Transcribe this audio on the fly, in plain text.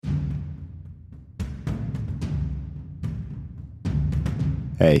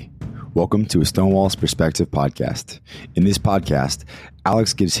Hey, welcome to a Stonewall's Perspective podcast. In this podcast,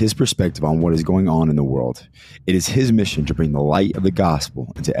 Alex gives his perspective on what is going on in the world. It is his mission to bring the light of the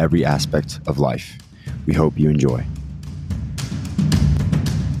gospel into every aspect of life. We hope you enjoy.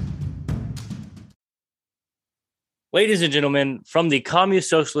 Ladies and gentlemen, from the Communist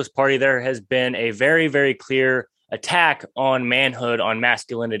Socialist Party, there has been a very, very clear attack on manhood, on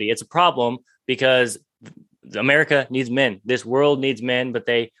masculinity. It's a problem because America needs men. This world needs men, but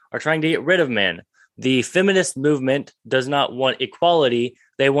they are trying to get rid of men. The feminist movement does not want equality.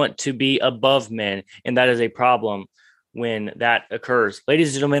 They want to be above men, and that is a problem when that occurs. Ladies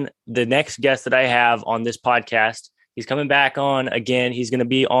and gentlemen, the next guest that I have on this podcast, he's coming back on again. He's going to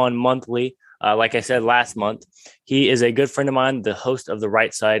be on monthly. Like I said last month, he is a good friend of mine, the host of The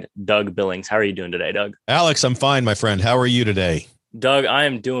Right Side, Doug Billings. How are you doing today, Doug? Alex, I'm fine, my friend. How are you today? Doug, I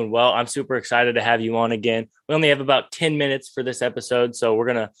am doing well. I'm super excited to have you on again. We only have about 10 minutes for this episode, so we're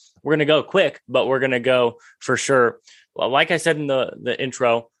gonna go quick, but we're gonna go for sure. Well, like I said in the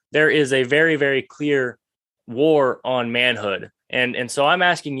intro, there is a very, very clear war on manhood. And so I'm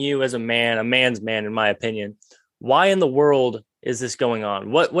asking you as a man's man, in my opinion, why in the world is this going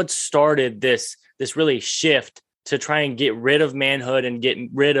on? What started this really shift to try and get rid of manhood and get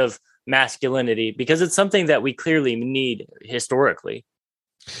rid of masculinity, because it's something that we clearly need historically?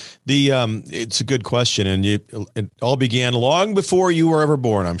 It's a good question, and it all began long before you were ever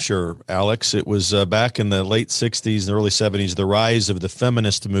born, I'm sure, Alex. It was back in the late 60s and early 70s, the rise of the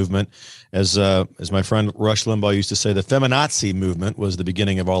feminist movement. As my friend Rush Limbaugh used to say, the feminazi movement was the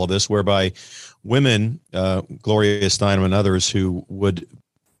beginning of all of this, whereby women, Gloria Steinem and others, who would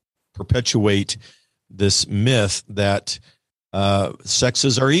perpetuate this myth that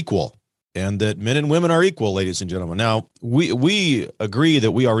sexes are equal and that men and women are equal, ladies and gentlemen. Now, we agree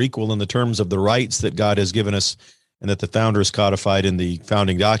that we are equal in the terms of the rights that God has given us and that the founders codified in the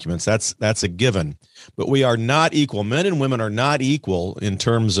founding documents. That's a given. But we are not equal. Men and women are not equal in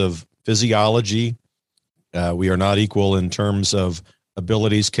terms of physiology. We are not equal in terms of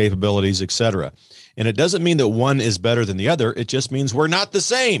abilities, capabilities, etc. And it doesn't mean that one is better than the other. It just means we're not the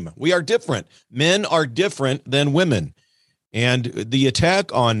same. We are different. Men are different than women. And the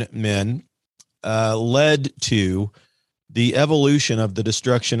attack on men led to the evolution of the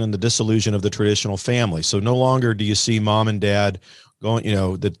destruction and the dissolution of the traditional family. So no longer do you see mom and dad going,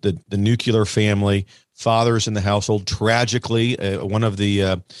 the nuclear family, fathers in the household. Tragically, one of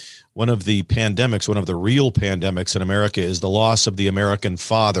the pandemics, one of the real pandemics in America is the loss of the American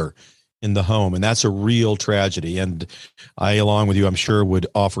father in the home. And that's a real tragedy. And I, along with you, I'm sure, would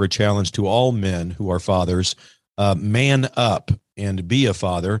offer a challenge to all men who are fathers. Man up and be a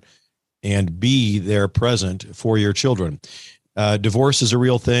father and be there present for your children. Divorce is a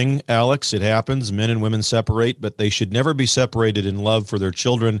real thing, Alex. It happens. Men and women separate, but they should never be separated in love for their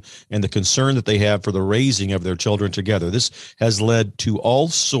children and the concern that they have for the raising of their children together. This has led to all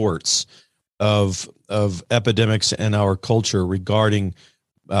sorts of epidemics in our culture regarding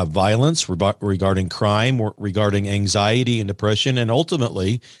violence, regarding crime, regarding anxiety and depression. And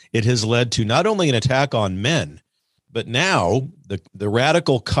ultimately, it has led to not only an attack on men, but now the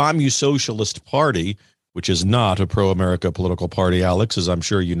radical communist-socialist party, which is not a pro-America political party, Alex, as I'm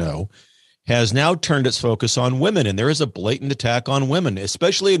sure you know, has now turned its focus on women. And there is a blatant attack on women,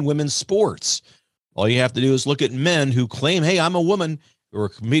 especially in women's sports. All you have to do is look at men who claim, hey, I'm a woman, or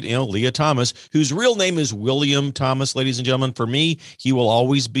Leah Thomas, whose real name is William Thomas, ladies and gentlemen. For me, he will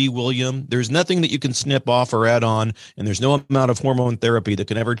always be William. There's nothing that you can snip off or add on, and there's no amount of hormone therapy that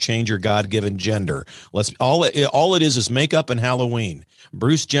can ever change your God-given gender. All it is makeup and Halloween.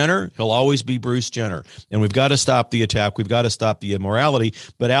 Bruce Jenner, he'll always be Bruce Jenner. And we've got to stop the attack. We've got to stop the immorality.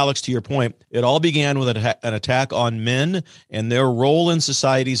 But Alex, to your point, it all began with an attack on men and their role in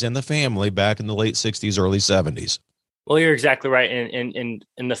societies and the family back in the late 60s, early 70s. Well, you're exactly right. And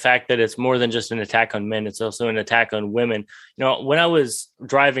the fact that it's more than just an attack on men, it's also an attack on women. When I was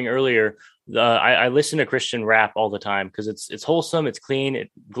driving earlier, I listen to Christian rap all the time because it's wholesome, it's clean, it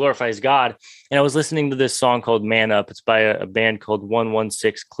glorifies God. And I was listening to this song called Man Up. It's by a band called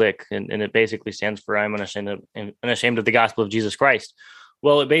 116 Click. And it basically stands for I'm unashamed of the gospel of Jesus Christ.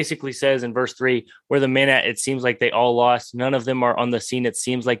 Well, it basically says in verse 3, where the men at, it seems like they all lost. None of them are on the scene. It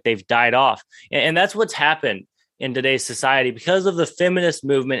seems like they've died off. And that's what's happened in today's society because of the feminist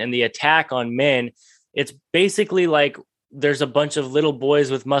movement and the attack on men. It's basically like there's a bunch of little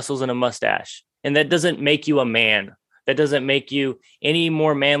boys with muscles and a mustache, and that doesn't make you a man. That doesn't make you any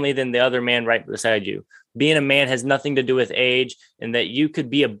more manly than the other man right beside you. Being a man has nothing to do with age, and that you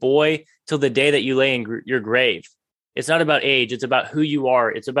could be a boy till the day that you lay in your grave. It's not about age. It's about who you are.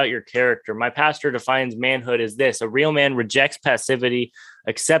 It's about your character. My pastor defines manhood as this: a real man rejects passivity,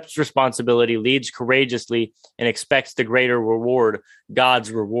 accepts responsibility, leads courageously, and expects the greater reward,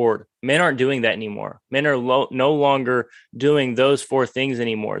 God's reward. Men aren't doing that anymore. Men are no longer doing those four things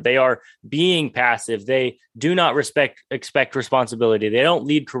anymore. They are being passive. They do not expect responsibility. They don't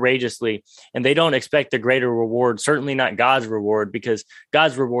lead courageously, and they don't expect the greater reward, certainly not God's reward, because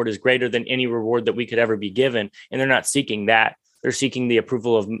God's reward is greater than any reward that we could ever be given. And they're not seeking that. They're seeking the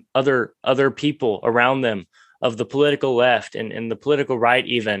approval of other people around them, of the political left and the political right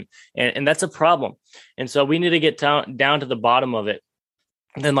even. And that's a problem. And so we need to get down to the bottom of it.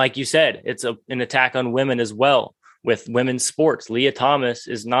 And then, like you said, it's an attack on women as well with women's sports. Leah Thomas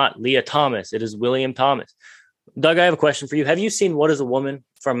is not Leah Thomas. It is William Thomas. Doug, I have a question for you. Have you seen What is a Woman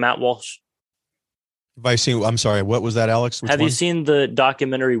from Matt Walsh? I'm sorry, what was that, Alex? Have you seen the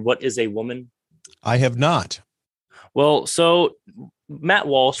documentary What is a Woman? I have not. Well, so Matt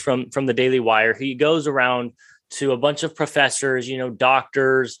Walsh from the Daily Wire, he goes around to a bunch of professors,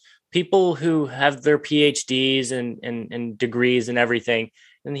 doctors, people who have their PhDs and degrees and everything.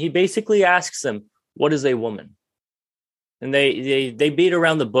 And he basically asks them, what is a woman? And they beat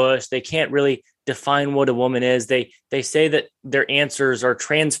around the bush. They can't really define what a woman is. They say that their answers are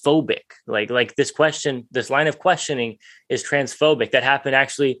transphobic. Like this line of questioning is transphobic. That happened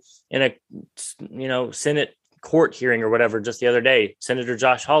actually in a, Senate court hearing or whatever just the other day. Senator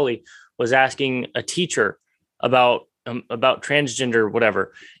Josh Hawley was asking a teacher about transgender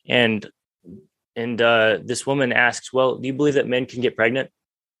whatever, and this woman asks, well, do you believe that men can get pregnant?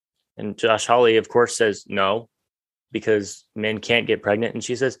 And Josh Hawley, of course, says no, because men can't get pregnant. And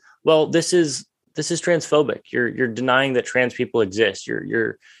she says, well, this is transphobic. You're denying that trans people exist.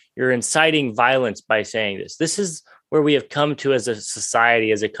 You're inciting violence by saying this. This is where we have come to as a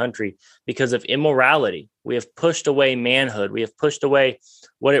society, as a country, because of immorality. We have pushed away manhood. We have pushed away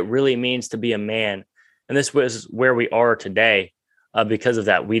what it really means to be a man. And this was where we are today because of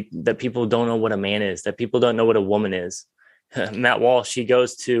that. That people don't know what a man is, that people don't know what a woman is. Matt Walsh, he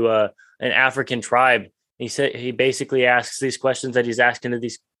goes to an African tribe. He basically asks these questions that he's asking to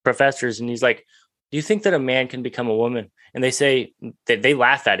these professors. And he's like, do you think that a man can become a woman? And they say that they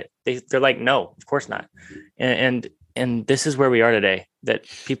laugh at it. They're like, no, of course not. And this is where we are today, that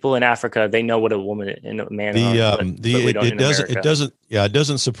people in Africa, they know what a woman and a man are. It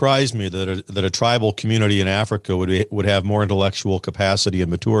doesn't surprise me that a tribal community in Africa would have more intellectual capacity and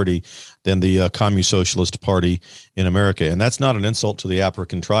maturity than the Communist Socialist Party in America. And that's not an insult to the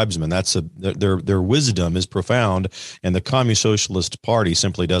African tribesmen. Their wisdom is profound, and the Communist Socialist Party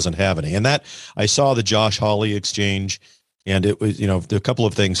simply doesn't have any. And that, I saw the Josh Hawley exchange, and it was, a couple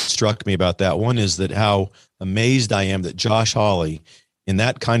of things struck me about that. One is that how amazed I am that Josh Hawley, in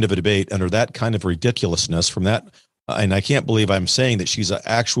that kind of a debate, under that kind of ridiculousness from that, and I can't believe I'm saying that she's an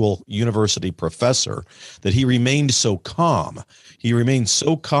actual university professor, that he remained so calm. He remained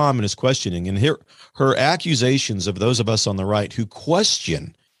so calm in his questioning. And her accusations of those of us on the right who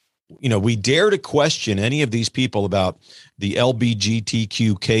question, we dare to question any of these people about the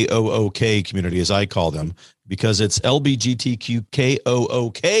LBGTQKOOK community, as I call them, because it's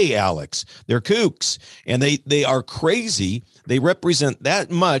LBGTQKOOK, Alex. They're kooks, and they are crazy. They represent that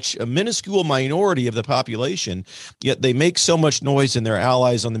much, a minuscule minority of the population, yet they make so much noise, and their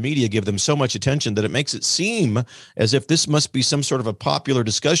allies on the media give them so much attention that it makes it seem as if this must be some sort of a popular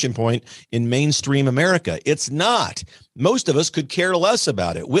discussion point in mainstream America. It's not. Most of us could care less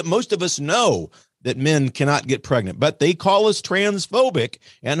about it. Most of us know that men cannot get pregnant, but they call us transphobic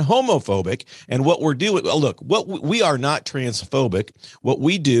and homophobic. And what we're doing, we are not transphobic. What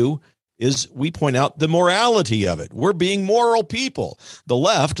we do is we point out the morality of it. We're being moral people. The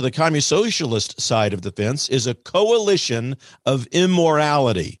left, the communist socialist side of the fence, is a coalition of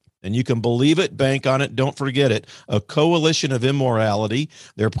immorality. And you can believe it, bank on it, don't forget it. A coalition of immorality.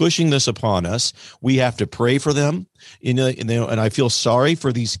 They're pushing this upon us. We have to pray for them. And I feel sorry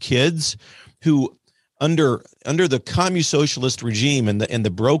for these kids who, under the communist socialist regime and the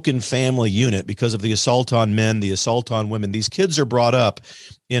broken family unit, because of the assault on men, the assault on women, these kids are brought up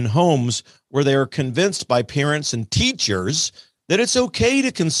in homes where they are convinced by parents and teachers that it's okay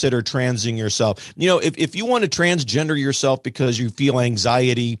to consider transing yourself. If you want to transgender yourself because you feel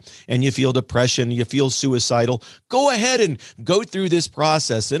anxiety and you feel depression, you feel suicidal, go ahead and go through this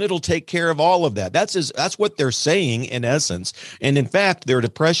process, and it'll take care of all of that. That's what they're saying in essence. And in fact, their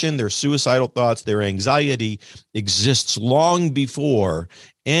depression, their suicidal thoughts, their anxiety exists long before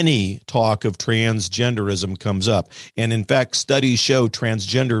any talk of transgenderism comes up. And in fact, studies show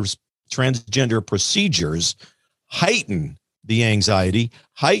transgender procedures heighten the anxiety,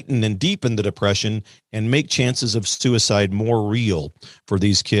 heighten and deepen the depression, and make chances of suicide more real for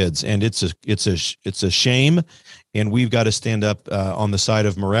these kids. And it's a shame, and we've got to stand up on the side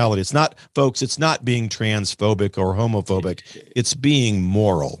of morality. It's not, folks, it's not being transphobic or homophobic. It's being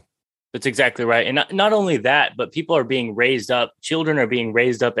moral. That's exactly right. And not only that, but people are being raised up. Children are being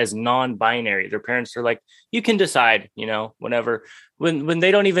raised up as non-binary. Their parents are like, you can decide, whenever. When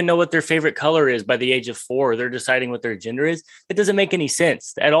they don't even know what their favorite color is by the age of 4, they're deciding what their gender is. It doesn't make any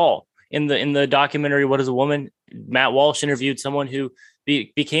sense at all. In the documentary, What is a Woman? Matt Walsh interviewed someone who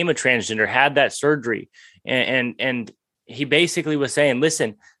became a transgender, had that surgery. And he basically was saying,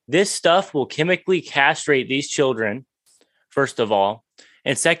 listen, this stuff will chemically castrate these children, first of all.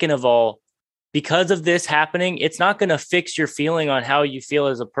 And second of all, because of this happening, it's not going to fix your feeling on how you feel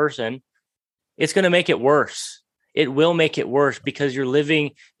as a person. It's going to make it worse. It will make it worse because you're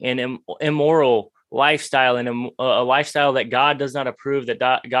living an immoral lifestyle, and a lifestyle that God does not approve,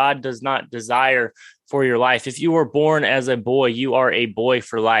 that God does not desire for your life. If you were born as a boy, you are a boy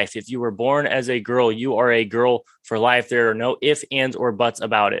for life. If you were born as a girl, you are a girl for life. There are no ifs, ands, or buts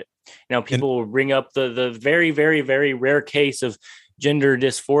about it. People will bring up the very, very, very rare case of gender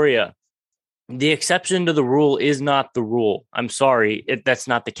dysphoria. The exception to the rule is not the rule. I'm sorry, that's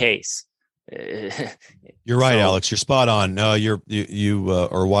not the case. You're right, Alex. You're spot on. You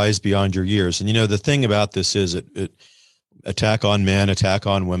are wise beyond your years. And the thing about this is it attack on men, attack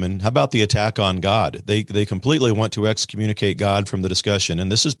on women. How about the attack on God? They completely want to excommunicate God from the discussion.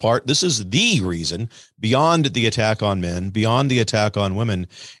 And this is the reason, beyond the attack on men, beyond the attack on women.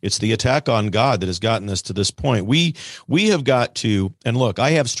 It's the attack on God that has gotten us to this point. We have got to, and look,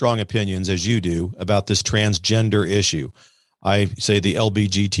 I have strong opinions, as you do, about this transgender issue. I say the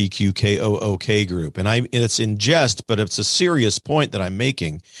LGBTQKOOK group, and it's in jest, but it's a serious point that I'm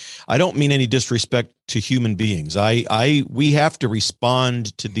making. I don't mean any disrespect to human beings. We have to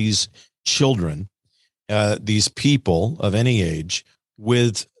respond to these children, these people of any age,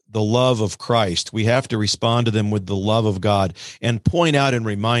 with the love of Christ. We have to respond to them with the love of God and point out and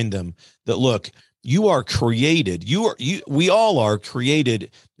remind them that, look, you are created. We all are created.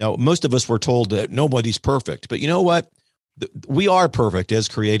 Now, most of us were told that nobody's perfect, but you know what? We are perfect as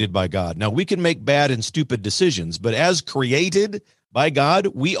created by God. Now, we can make bad and stupid decisions, but as created by God,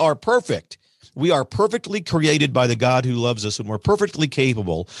 we are perfect. We are perfectly created by the God who loves us, and we're perfectly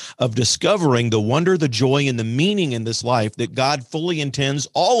capable of discovering the wonder, the joy, and the meaning in this life that God fully intends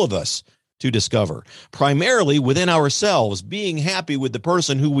all of us to discover, primarily within ourselves, being happy with the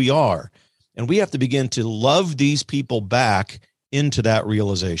person who we are. And we have to begin to love these people back into that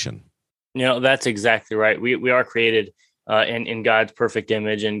realization. That's exactly right. We are created in God's perfect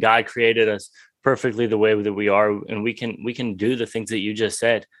image, and God created us perfectly the way that we are, and we can do the things that you just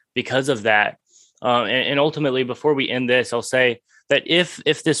said because of that. And ultimately, before we end this, I'll say that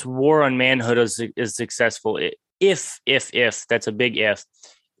if this war on manhood is successful, if that's a big if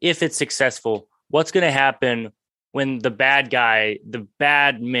it's successful, what's going to happen when the bad guy, the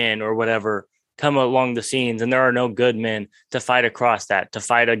bad men or whatever, come along the scenes, and there are no good men to fight across that, to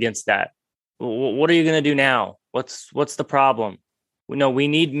fight against that? What are you going to do now? What's the problem? We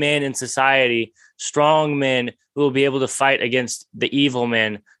need men in society, strong men who will be able to fight against the evil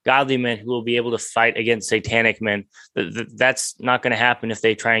men, godly men who will be able to fight against satanic men. That's not going to happen if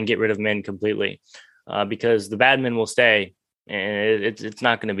they try and get rid of men completely, because the bad men will stay, and it's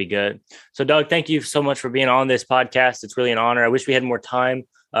not going to be good. So, Doug, thank you so much for being on this podcast. It's really an honor. I wish we had more time,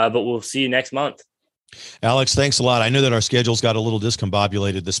 but we'll see you next month. Alex, thanks a lot. I know that our schedules got a little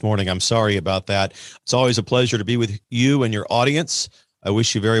discombobulated this morning. I'm sorry about that. It's always a pleasure to be with you and your audience. I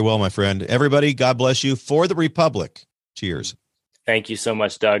wish you very well, my friend. Everybody, God bless you. For the Republic. Cheers. Thank you so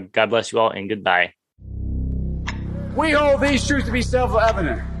much, Doug. God bless you all, and goodbye. We hold these truths to be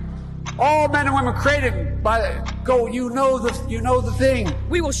self-evident. All men and women created by you know the thing.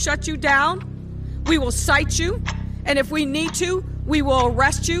 We will shut you down. We will cite you. And if we need to, we will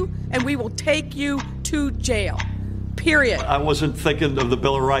arrest you and we will take you to jail. Period. I wasn't thinking of the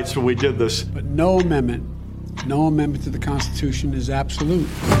Bill of Rights when we did this. But no amendment to the Constitution is absolute.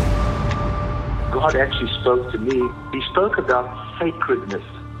 God actually spoke to me. He spoke about sacredness.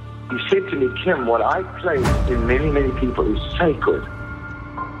 He said to me, Kim, what I place in many, many people is sacred.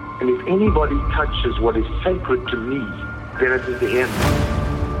 And if anybody touches what is sacred to me, then it is the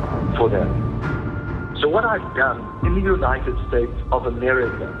end for them. So what I've done in the United States of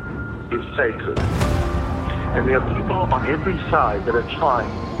America is sacred. And there are people on every side that are trying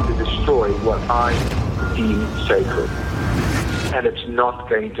to destroy what I deem sacred. And it's not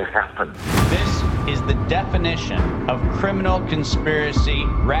going to happen. This is the definition of criminal conspiracy,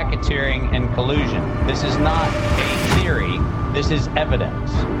 racketeering, and collusion. This is not a theory. This is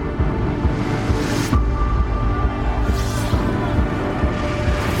evidence.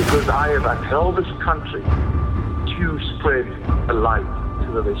 Because I have upheld this country to spread the light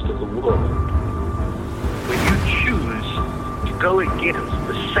to the rest of the world. When you choose to go against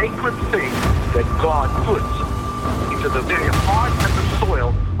the sacred thing that God puts into the very heart and the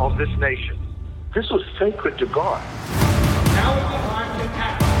soil of this nation, this was sacred to God. Now is the time to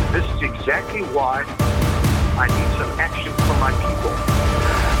act. This is exactly why I need some action from my people.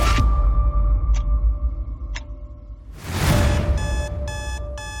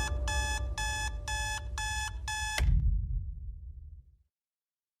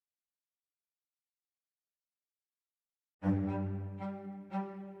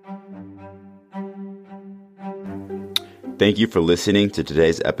 Thank you for listening to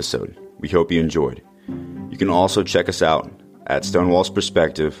today's episode. We hope you enjoyed. You can also check us out at Stonewall's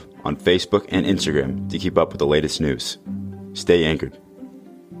Perspective on Facebook and Instagram to keep up with the latest news. Stay anchored.